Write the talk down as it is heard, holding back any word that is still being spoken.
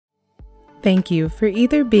Thank you for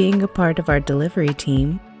either being a part of our delivery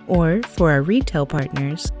team or for our retail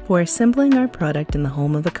partners for assembling our product in the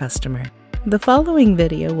home of a customer. The following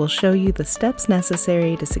video will show you the steps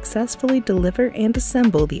necessary to successfully deliver and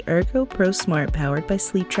assemble the Ergo ProSmart powered by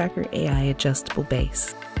Sleep Tracker AI adjustable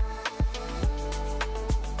base.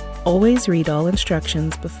 Always read all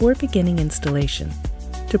instructions before beginning installation.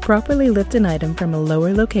 To properly lift an item from a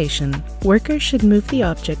lower location, workers should move the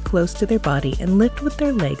object close to their body and lift with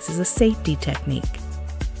their legs as a safety technique.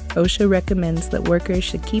 OSHA recommends that workers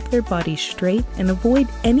should keep their bodies straight and avoid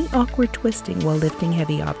any awkward twisting while lifting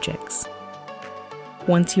heavy objects.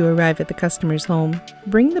 Once you arrive at the customer's home,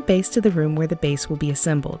 bring the base to the room where the base will be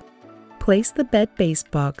assembled. Place the bed base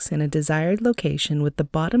box in a desired location with the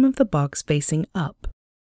bottom of the box facing up.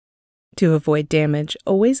 To avoid damage,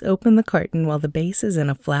 always open the carton while the base is in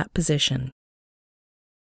a flat position.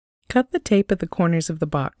 Cut the tape at the corners of the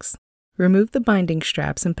box. Remove the binding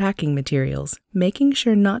straps and packing materials, making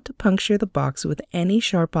sure not to puncture the box with any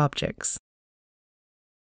sharp objects.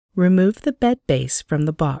 Remove the bed base from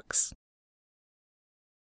the box.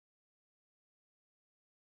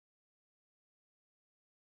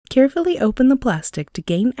 Carefully open the plastic to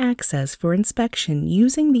gain access for inspection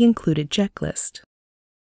using the included checklist.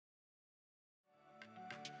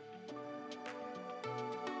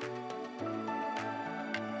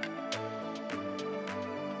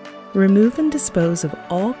 Remove and dispose of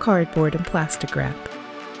all cardboard and plastic wrap.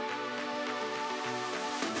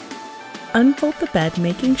 Unfold the bed,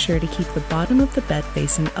 making sure to keep the bottom of the bed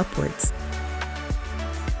facing upwards.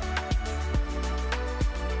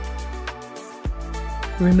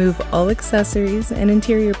 Remove all accessories and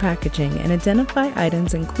interior packaging and identify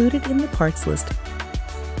items included in the parts list.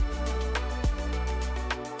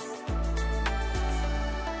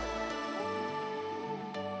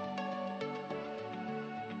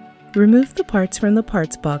 Remove the parts from the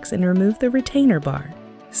parts box and remove the retainer bar.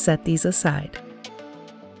 Set these aside.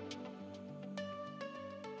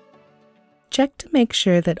 Check to make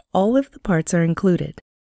sure that all of the parts are included.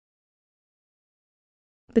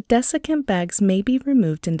 The desiccant bags may be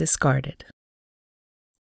removed and discarded.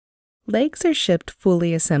 Legs are shipped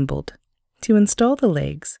fully assembled. To install the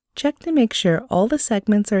legs, check to make sure all the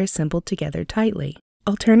segments are assembled together tightly.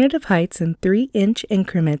 Alternative heights in 3-inch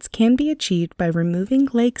increments can be achieved by removing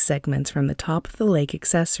leg segments from the top of the leg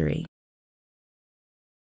accessory.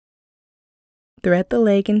 Thread the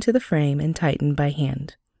leg into the frame and tighten by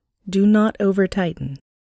hand. Do not over-tighten.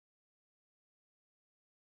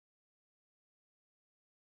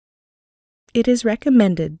 It is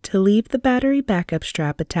recommended to leave the battery backup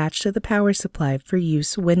strap attached to the power supply for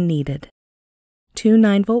use when needed. 2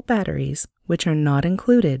 9-volt batteries, which are not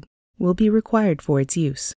included, will be required for its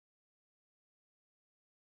use.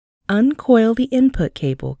 Uncoil the input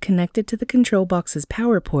cable connected to the control box's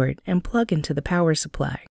power port and plug into the power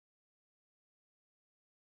supply.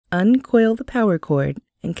 Uncoil the power cord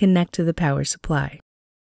and connect to the power supply.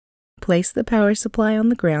 Place the power supply on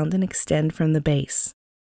the ground and extend from the base.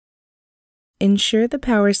 Ensure the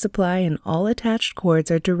power supply and all attached cords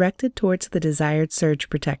are directed towards the desired surge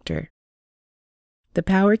protector. The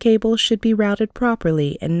power cable should be routed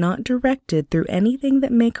properly and not directed through anything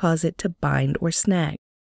that may cause it to bind or snag.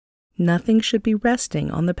 Nothing should be resting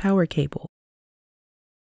on the power cable.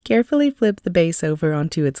 Carefully flip the base over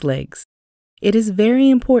onto its legs. It is very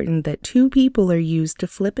important that 2 people are used to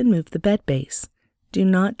flip and move the bed base. Do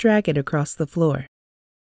not drag it across the floor.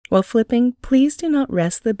 While flipping, please do not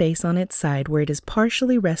rest the base on its side where it is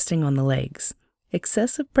partially resting on the legs.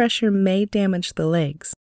 Excessive pressure may damage the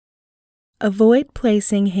legs. Avoid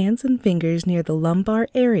placing hands and fingers near the lumbar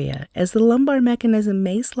area as the lumbar mechanism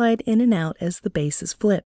may slide in and out as the base is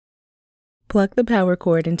flipped. Plug the power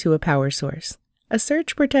cord into a power source. A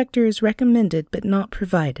surge protector is recommended but not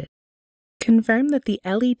provided. Confirm that the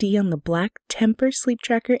LED on the black Tempur Sleep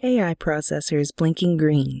Tracker AI processor is blinking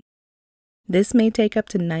green. This may take up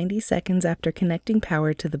to 90 seconds after connecting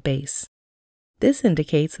power to the base. This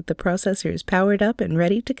indicates that the processor is powered up and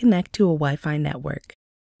ready to connect to a Wi-Fi network.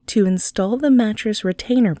 To install the mattress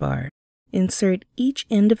retainer bar, insert each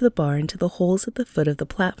end of the bar into the holes at the foot of the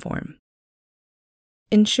platform.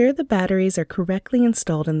 Ensure the batteries are correctly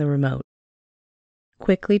installed in the remote.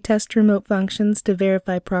 Quickly test remote functions to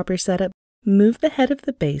verify proper setup. Move the head of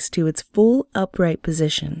the base to its full upright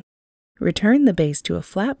position. Return the base to a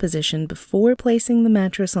flat position before placing the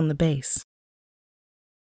mattress on the base.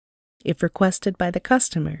 If requested by the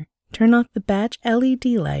customer, turn off the badge LED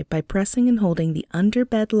light by pressing and holding the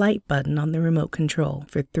underbed light button on the remote control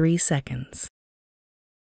for 3 seconds.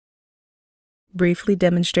 Briefly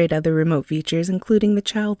demonstrate other remote features including the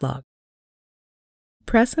child lock.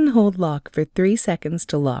 Press and hold lock for 3 seconds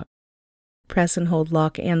to lock. Press and hold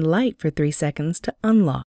lock and light for 3 seconds to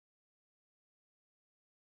unlock.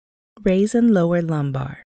 Raise and lower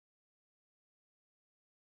lumbar.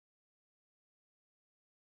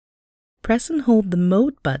 Press and hold the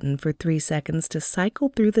mode button for 3 seconds to cycle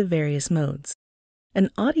through the various modes. An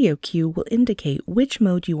audio cue will indicate which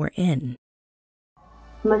mode you are in.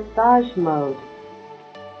 Massage mode.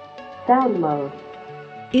 Sound mode.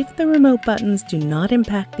 If the remote buttons do not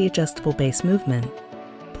impact the adjustable base movement,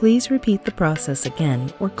 please repeat the process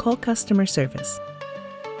again or call customer service.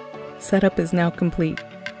 Setup is now complete.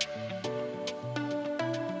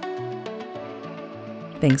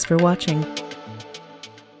 Thanks for watching.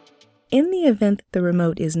 In the event that the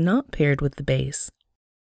remote is not paired with the base,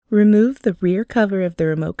 remove the rear cover of the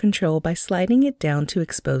remote control by sliding it down to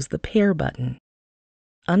expose the pair button.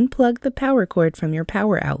 Unplug the power cord from your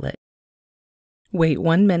power outlet. Wait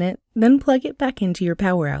 1 minute, then plug it back into your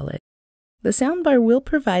power outlet. The soundbar will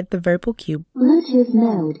provide the verbal cue Bluetooth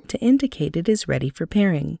mode to indicate it is ready for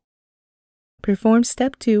pairing. Perform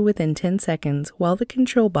step 2 within 10 seconds while the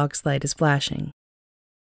control box light is flashing.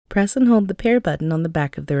 Press and hold the pair button on the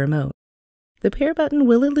back of the remote. The pair button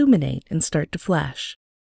will illuminate and start to flash.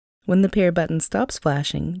 When the pair button stops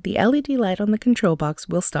flashing, the LED light on the control box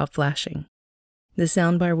will stop flashing. The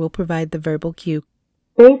soundbar will provide the verbal cue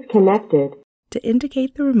Base connected to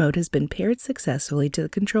indicate the remote has been paired successfully to the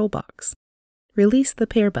control box. Release the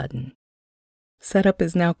pair button. Setup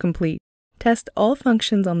is now complete. Test all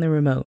functions on the remote.